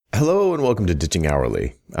Hello and welcome to Ditching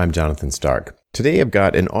Hourly. I'm Jonathan Stark. Today I've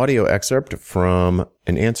got an audio excerpt from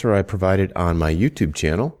an answer I provided on my YouTube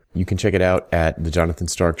channel. You can check it out at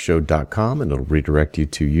thejonathanstarkshow.com and it'll redirect you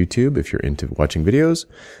to YouTube if you're into watching videos.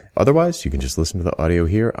 Otherwise, you can just listen to the audio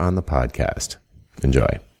here on the podcast.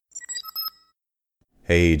 Enjoy.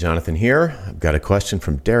 Hey, Jonathan here. I've got a question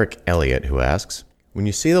from Derek Elliott who asks, when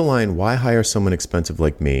you see the line, why hire someone expensive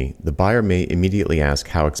like me, the buyer may immediately ask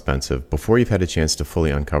how expensive before you've had a chance to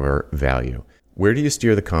fully uncover value. Where do you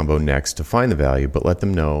steer the combo next to find the value, but let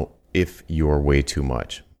them know if you're way too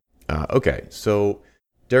much? Okay, so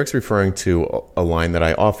Derek's referring to a line that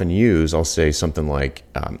I often use. I'll say something like,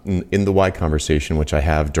 in the why conversation, which I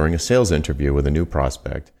have during a sales interview with a new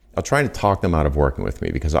prospect, I'll try to talk them out of working with me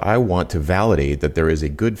because I want to validate that there is a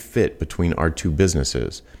good fit between our two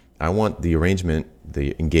businesses. I want the arrangement,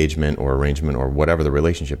 the engagement or arrangement or whatever the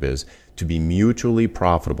relationship is to be mutually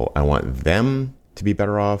profitable. I want them to be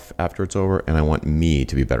better off after it's over, and I want me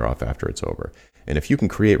to be better off after it's over. And if you can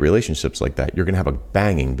create relationships like that, you're going to have a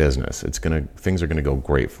banging business. Things are going to go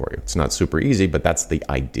great for you. It's not super easy, but that's the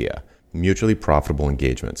idea. Mutually profitable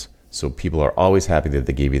engagements. So people are always happy that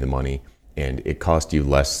they gave you the money and it cost you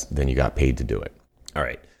less than you got paid to do it. All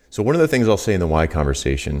right. So one of the things I'll say in the why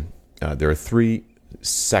conversation, there are three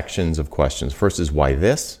sections of questions. First is why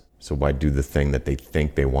this? So why do the thing that they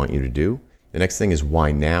think they want you to do? The next thing is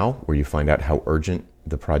why now, where you find out how urgent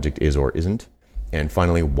the project is or isn't. And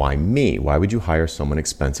finally, why me? Why would you hire someone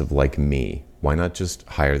expensive like me? Why not just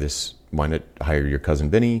hire this? Why not hire your cousin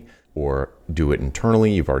Vinny or do it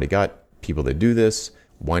internally? You've already got people that do this.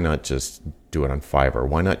 Why not just do it on Fiverr?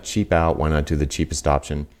 Why not cheap out? Why not do the cheapest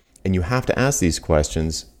option? And you have to ask these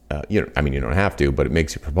questions. You don't have to, but it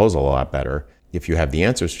makes your proposal a lot better if you have the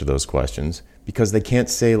answers to those questions, because they can't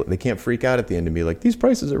freak out at the end and be like, these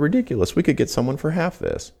prices are ridiculous. We could get someone for half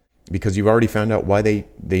this, because you've already found out why they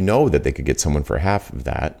know that they could get someone for half of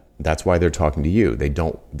that. That's why they're talking to you. They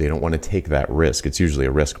don't want to take that risk. It's usually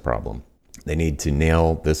a risk problem. They need to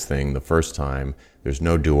nail this thing the first time. There's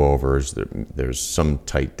no do-overs. There's some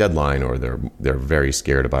tight deadline, or they're very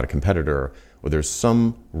scared about a competitor, or there's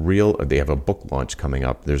or they have a book launch coming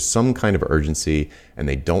up. There's some kind of urgency, and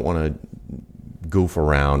they don't want to goof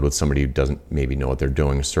around with somebody who doesn't maybe know what they're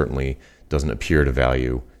doing, certainly doesn't appear to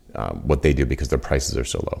value what they do because their prices are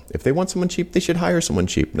so low. If they want someone cheap, they should hire someone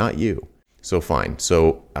cheap, not you. So fine.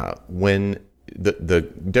 So when the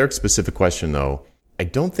Derek specific question though, I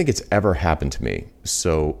don't think it's ever happened to me.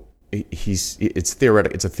 So it's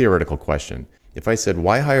theoretical. It's a theoretical question. If I said,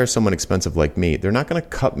 why hire someone expensive like me? They're not going to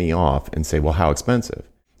cut me off and say, well, how expensive?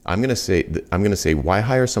 I'm going to say, why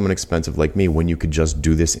hire someone expensive like me when you could just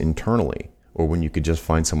do this internally? Or when you could just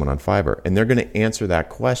find someone on Fiverr? And they're going to answer that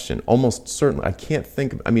question almost certainly. I can't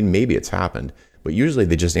think of, maybe it's happened, but usually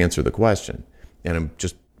they just answer the question. And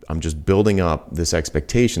I'm just building up this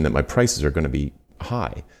expectation that my prices are going to be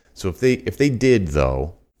high. So if they did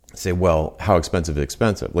though say, well, how expensive is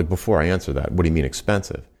expensive? Like before I answer that, what do you mean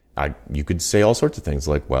expensive? You could say all sorts of things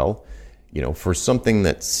like, well, for something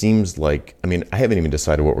that seems like, I haven't even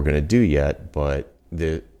decided what we're going to do yet, but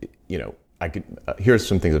here's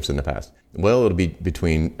some things I've said in the past. Well, it'll be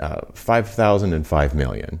between 5,000 and 5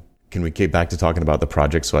 million. Can we get back to talking about the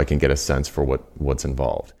project so I can get a sense for what's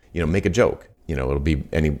involved? Make a joke. It'll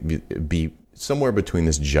be somewhere between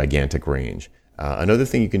this gigantic range. Another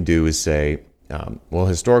thing you can do is say, well,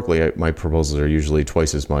 historically, my proposals are usually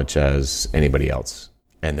twice as much as anybody else.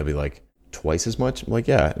 And they'll be like, twice as much? I'm like,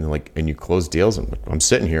 yeah. And they're like, and you close deals? I'm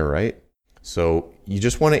sitting here, right? So you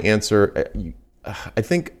just want to answer. I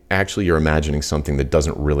think actually you're imagining something that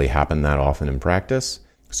doesn't really happen that often in practice.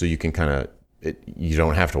 So you can you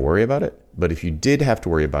don't have to worry about it. But if you did have to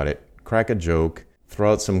worry about it, crack a joke,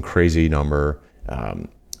 throw out some crazy number,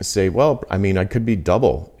 say, well, I could be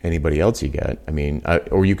double anybody else you get.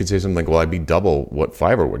 Or you could say something like, well, I'd be double what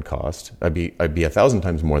Fiverr would cost. I'd be 1,000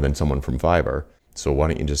 times more than someone from Fiverr. So why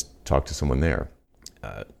don't you just talk to someone there?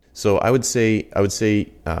 So I would say,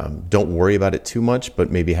 don't worry about it too much,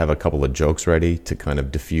 but maybe have a couple of jokes ready to kind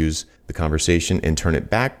of diffuse the conversation and turn it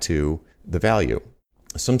back to the value.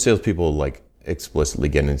 Some salespeople like explicitly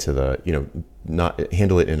get into not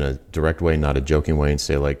handle it in a direct way, not a joking way, and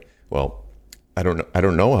say like, well, I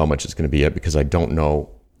don't know how much it's going to be yet because I don't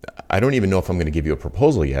even know if I'm going to give you a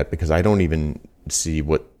proposal yet because I don't even see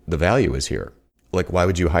what the value is here. Like, why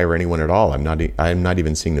would you hire anyone at all? I'm not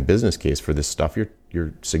even seeing the business case for this stuff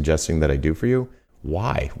you're suggesting that I do for you.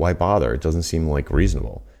 Why bother? It doesn't seem like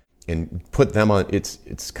reasonable. And put them on,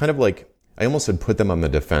 it's kind of like, I almost said put them on the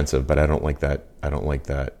defensive, but I don't like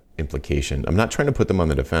that implication. I'm not trying to put them on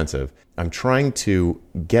the defensive. I'm trying to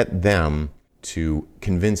get them to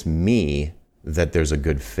convince me that there's a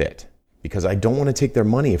good fit, because I don't want to take their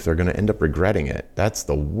money if they're going to end up regretting it. That's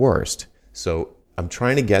the worst. So I'm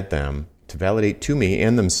trying to get them to validate to me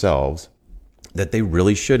and themselves that they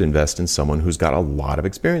really should invest in someone who's got a lot of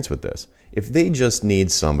experience with this. If they just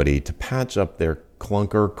need somebody to patch up their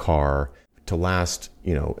clunker car to last,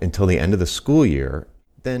 until the end of the school year,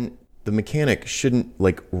 then the mechanic shouldn't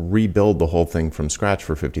rebuild the whole thing from scratch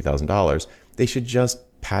for $50,000. They should just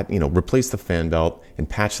replace the fan belt and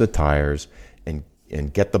patch the tires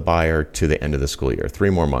and get the buyer to the end of the school year. 3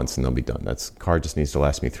 more months and they'll be done. Car just needs to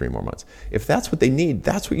last me 3 more months. If that's what they need,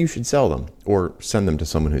 that's what you should sell them, or send them to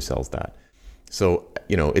someone who sells that. So,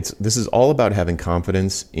 this is all about having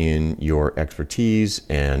confidence in your expertise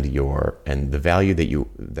and the value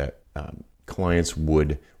that clients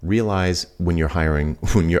would realize when you're hiring,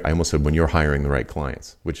 when you're hiring the right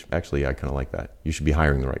clients, which actually I kind of like that. You should be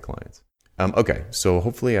hiring the right clients. Okay, so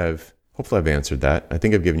hopefully I've answered that. I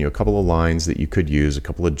think I've given you a couple of lines that you could use, a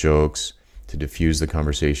couple of jokes to diffuse the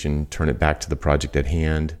conversation, turn it back to the project at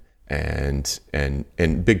hand, and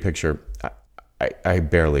big picture. I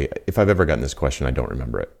barely, if I've ever gotten this question, I don't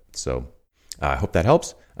remember it. So I hope that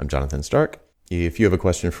helps. I'm Jonathan Stark. If you have a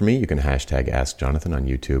question for me, you can hashtag Ask Jonathan on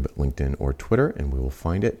YouTube, LinkedIn, or Twitter, and we will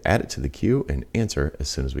find it, add it to the queue, and answer as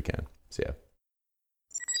soon as we can. See ya.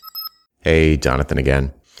 Hey, Jonathan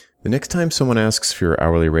again. The next time someone asks for your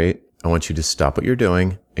hourly rate, I want you to stop what you're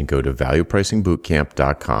doing and go to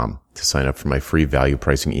valuepricingbootcamp.com to sign up for my free value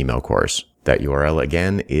pricing email course. That URL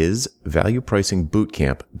again is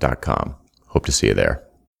valuepricingbootcamp.com. Hope to see you there.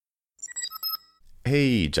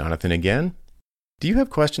 Hey, Jonathan again. Do you have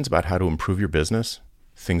questions about how to improve your business?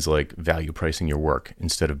 Things like value pricing your work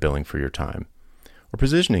instead of billing for your time, or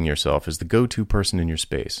positioning yourself as the go-to person in your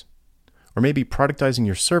space, or maybe productizing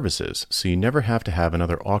your services so you never have to have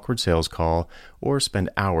another awkward sales call or spend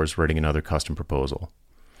hours writing another custom proposal.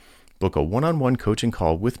 Book a one-on-one coaching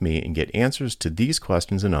call with me and get answers to these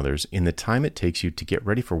questions and others in the time it takes you to get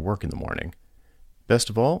ready for work in the morning.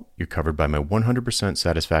 Best of all, you're covered by my 100%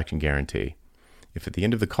 satisfaction guarantee. If at the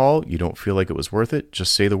end of the call you don't feel like it was worth it,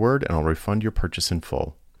 just say the word and I'll refund your purchase in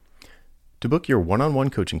full. To book your one-on-one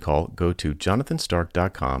coaching call, go to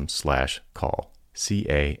jonathanstark.com/call,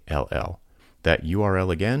 CALL. That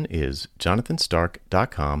URL again is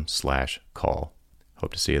jonathanstark.com/call.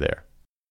 Hope to see you there.